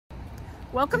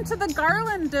Welcome to the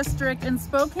Garland district in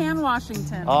Spokane,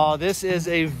 Washington. This is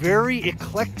a very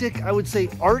eclectic, I would say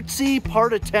artsy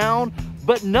part of town,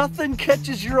 but nothing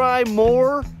catches your eye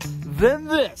more than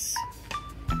this.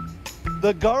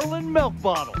 The Garland milk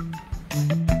bottle.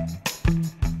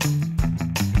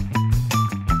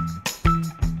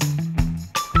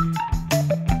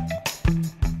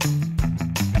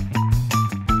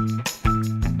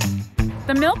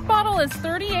 The milk bottle is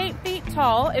 38 feet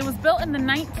tall. It was built in the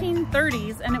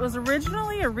 1930s and it was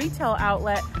originally a retail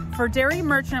outlet for dairy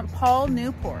merchant Paul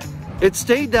Newport. It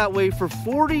stayed that way for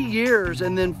 40 years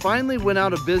and then finally went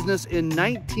out of business in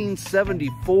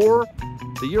 1974,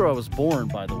 the year I was born,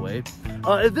 by the way.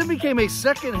 It then became a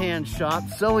secondhand shop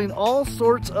selling all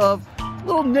sorts of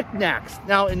little knickknacks.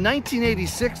 Now in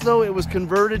 1986 though, it was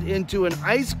converted into an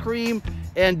ice cream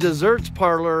and desserts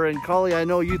parlor, and Collie, I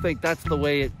know you think that's the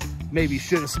way it maybe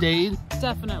should have stayed.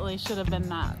 Definitely should have been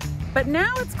that. But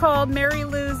now it's called Mary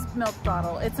Lou's Milk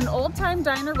Bottle. It's an old-time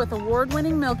diner with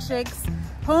award-winning milkshakes,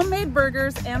 homemade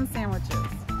burgers, and sandwiches.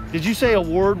 Did you say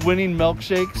award-winning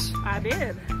milkshakes? I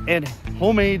did. And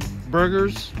homemade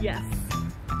burgers? Yes.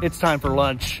 It's time for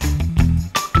lunch.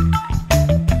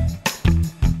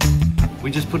 We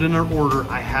just put in our order.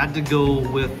 I had to go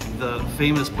with the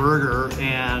famous burger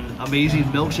and amazing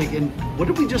milkshake. And what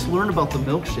did we just learn about the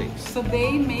milkshakes? So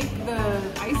they make the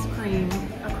ice cream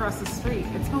across the street.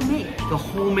 It's homemade. The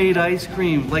homemade ice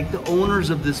cream, like the owners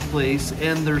of this place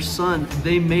and their son,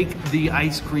 they make the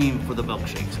ice cream for the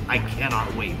milkshakes. I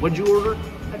cannot wait. What'd you order?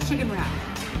 A chicken wrap.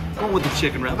 Go with the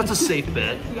chicken wrap. That's a safe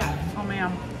bet. Yeah. Oh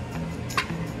man.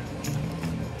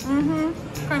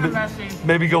 Kind of messy.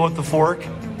 Maybe go with the fork.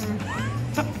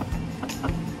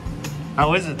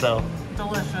 How is it though?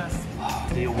 Delicious.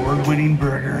 The award-winning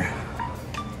burger.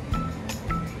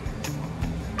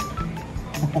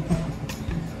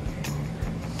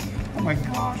 Oh my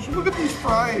gosh, look at these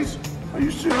fries. Are you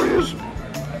serious?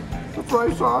 The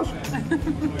fry sauce?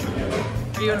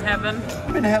 Are you in heaven?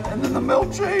 I'm in heaven. And then the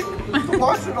milkshake to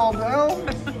wash it all down.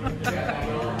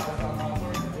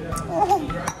 Oh.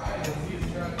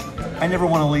 I never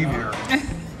want to leave here.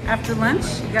 After lunch,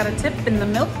 you got a tip in the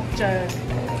milk jug.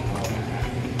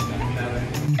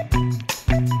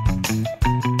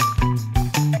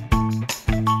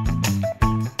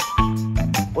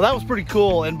 Well, that was pretty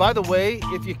cool. And by the way,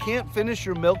 if you can't finish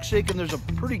your milkshake, and there's a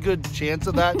pretty good chance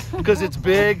of that because it's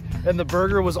big and the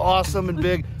burger was awesome and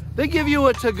big, they give you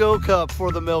a to-go cup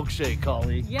for the milkshake,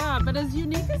 Collie. Yeah, but as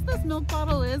unique as this milk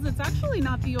bottle is, it's actually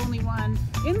not the only one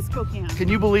in Spokane. Can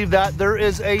you believe that? There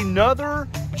is another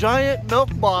giant milk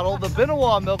bottle, the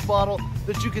Benoit milk bottle,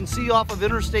 that you can see off of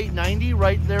Interstate 90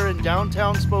 right there in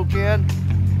downtown Spokane.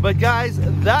 But guys,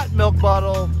 that milk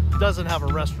bottle doesn't have a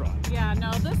restaurant. Yeah,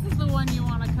 no, this is the one you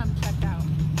want to come check out.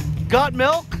 Got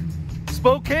milk?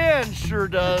 Spokane sure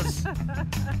does.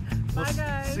 Bye,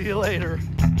 guys. See you later.